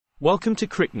Welcome to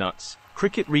CricNuts,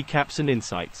 cricket recaps and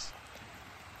insights.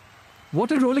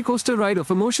 What a rollercoaster ride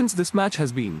of emotions this match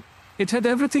has been. It had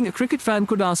everything a cricket fan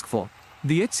could ask for.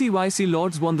 The HCYC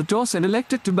Lords won the toss and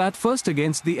elected to bat first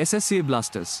against the SSCA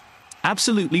Blasters.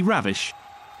 Absolutely ravish.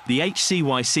 The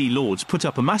HCYC Lords put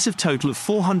up a massive total of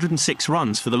 406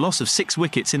 runs for the loss of 6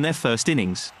 wickets in their first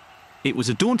innings. It was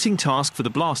a daunting task for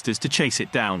the Blasters to chase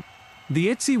it down. The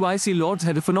HCYC Lords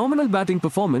had a phenomenal batting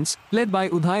performance, led by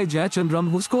U17-USA,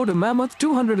 who scored a mammoth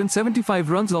 275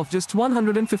 runs off just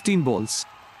 115 balls.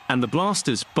 And the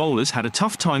Blasters' bowlers had a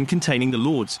tough time containing the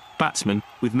Lords' batsmen,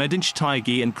 with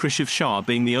HCYC and CricNuts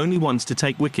being the only ones to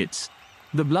take wickets.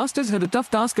 The Blasters had a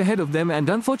tough task ahead of them and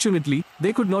unfortunately,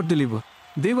 they could not deliver.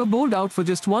 They were bowled out for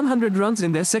just 100 runs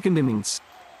in their second innings.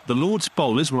 The Lords'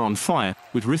 bowlers were on fire,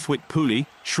 with Rithwik Pooley,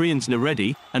 Shreyans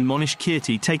Reddy and Monish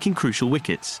Kirti taking crucial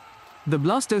wickets. The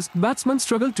Blasters' batsmen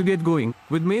struggled to get going,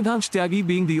 with HCYC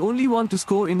being the only one to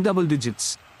score in double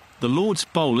digits. The Lords'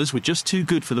 bowlers were just too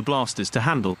good for the Blasters to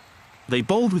handle. They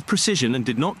bowled with precision and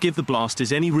did not give the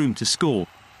Blasters any room to score.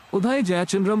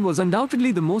 U17-USA was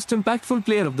undoubtedly the most impactful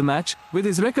player of the match, with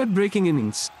his record-breaking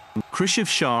innings.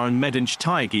 CricNuts and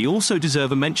HCYC also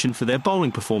deserve a mention for their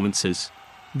bowling performances.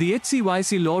 The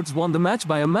HCYC Lords won the match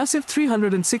by a massive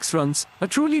 306 runs, a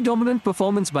truly dominant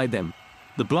performance by them.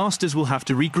 The Blasters will have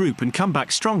to regroup and come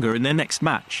back stronger in their next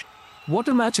match. What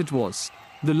a match it was.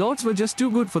 The Lords were just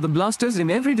too good for the Blasters in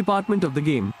every department of the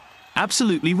game.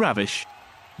 Absolutely ravish.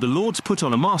 The Lords put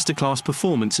on a masterclass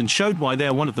performance and showed why they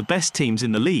are one of the best teams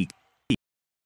in the league.